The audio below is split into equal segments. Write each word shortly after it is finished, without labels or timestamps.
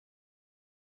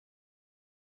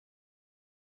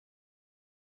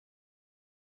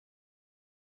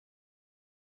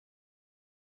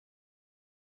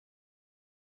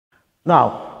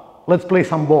Now, let's play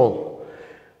some ball.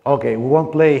 Okay, we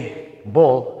won't play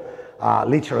ball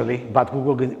literally, but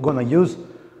we're gonna use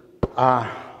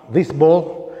this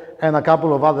ball and a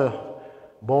couple of other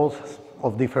balls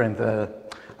of different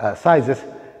sizes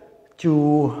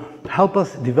to help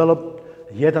us develop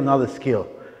yet another skill.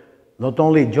 Not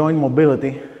only joint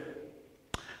mobility,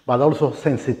 but also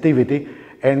sensitivity,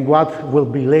 and what will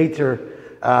be later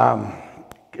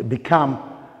become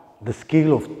the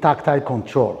skill of tactile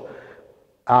control.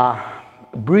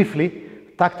 Briefly,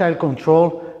 tactile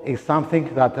control is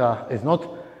something that is not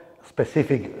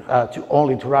specific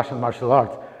only to Russian martial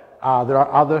arts. There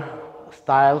are other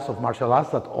styles of martial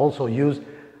arts that also use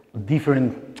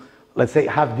different, let's say,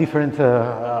 have different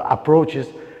approaches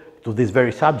to this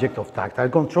very subject of tactile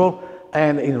control.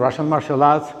 And in Russian martial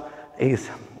arts is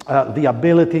the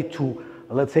ability to,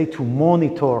 let's say, to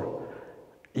monitor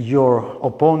your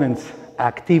opponent's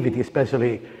activity,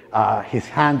 especially his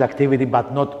hand activity,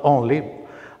 but not only,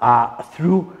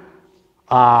 through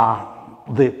the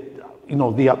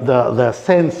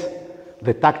sense,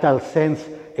 the tactile sense,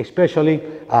 especially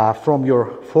from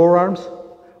your forearms,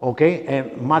 okay,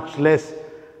 and much less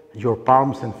your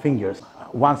palms and fingers.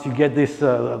 Once you get this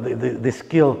this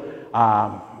skill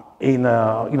at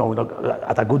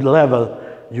a good level,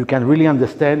 you can really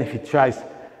understand if it tries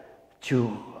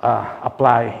to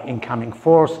apply incoming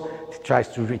force, it tries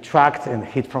to retract and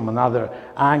hit from another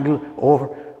angle,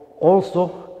 or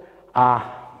also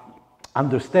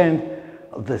understand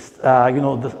this,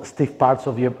 the stiff parts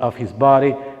of his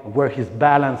body, where his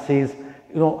balance is.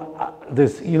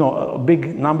 There's a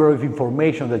big number of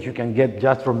information that you can get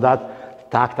just from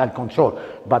that tactile control.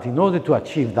 But in order to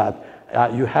achieve that,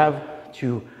 you have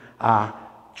to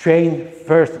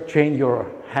train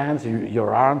your hands,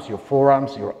 your arms, your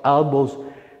forearms, your elbows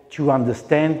to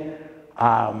understand,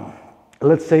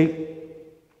 let's say,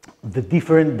 the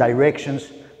different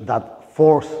directions that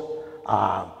force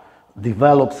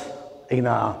develops in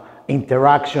a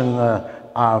interaction,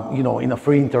 in a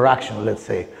free interaction, let's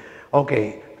say.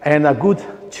 Okay, and a good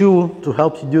tool to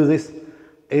help you do this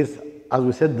is, as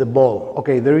we said, the ball.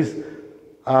 Okay, there is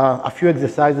a few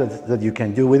exercises that you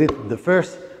can do with it. The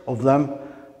first of them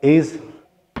is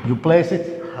you place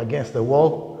it against the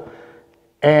wall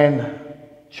and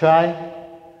try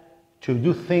to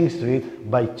do things to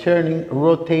it by turning,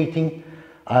 rotating,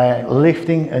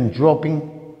 lifting and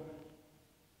dropping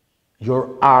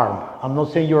your arm. I'm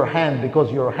not saying your hand,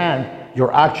 because your hand,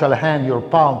 your actual hand, your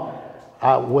palm,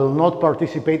 will not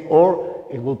participate, or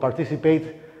it will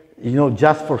participate,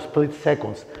 just for split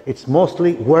seconds. It's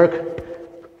mostly work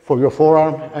for your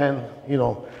forearm and,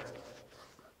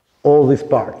 all this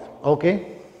part, okay?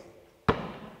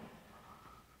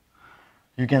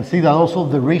 You can see that also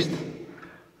the wrist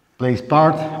plays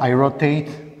part. I rotate,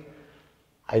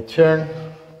 I turn,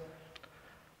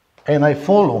 and I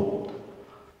follow.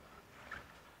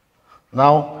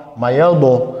 Now my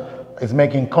elbow is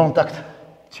making contact,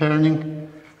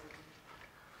 turning.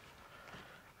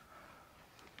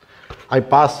 I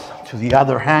pass to the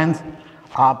other hand,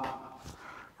 up,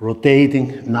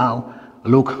 rotating. Now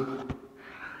look,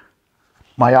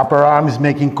 my upper arm is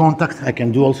making contact. I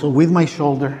can do also with my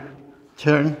shoulder,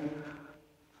 turn,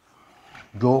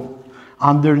 go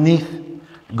underneath,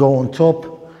 go on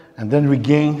top, and then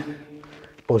regain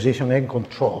position and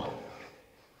control.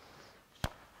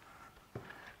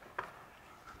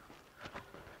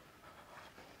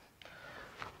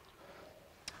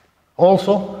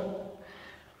 Also,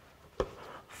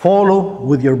 follow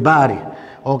with your body.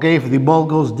 Okay, if the ball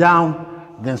goes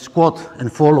down, then squat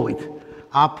and follow it.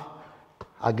 Up,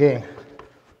 again.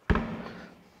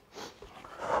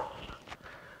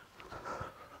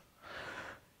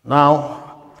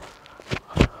 Now,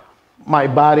 my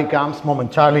body comes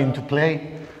momentarily into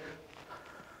play.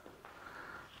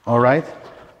 All right.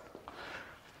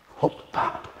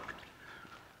 Hop.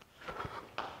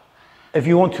 If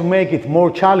you want to make it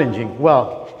more challenging,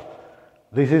 well,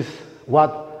 this is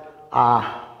what a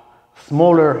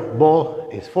smaller ball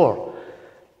is for.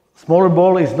 Smaller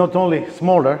ball is not only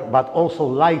smaller, but also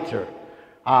lighter.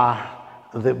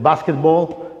 The basketball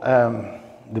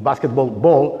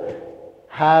ball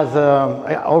has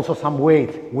also some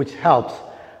weight, which helps.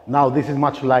 Now this is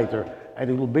much lighter, and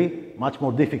it will be much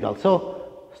more difficult.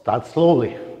 So start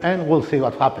slowly, and we'll see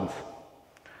what happens.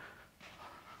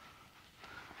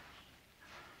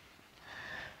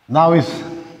 Now is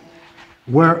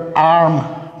where arm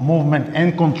movement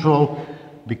and control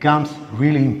becomes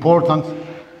really important,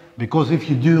 because if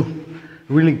you do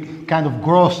really kind of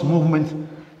gross movement,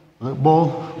 the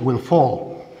ball will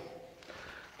fall.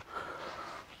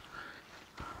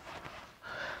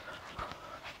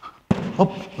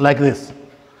 Hop, like this.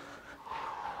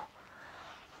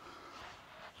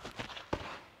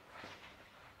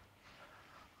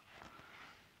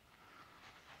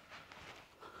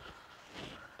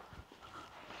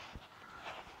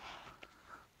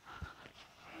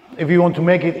 if you want to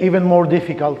make it even more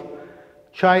difficult,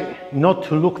 try not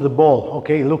to look the ball,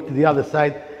 okay? Look to the other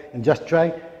side and just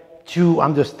try to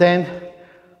understand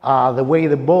the way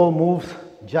the ball moves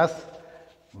just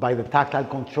by the tactile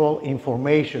control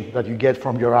information that you get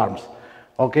from your arms,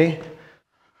 okay?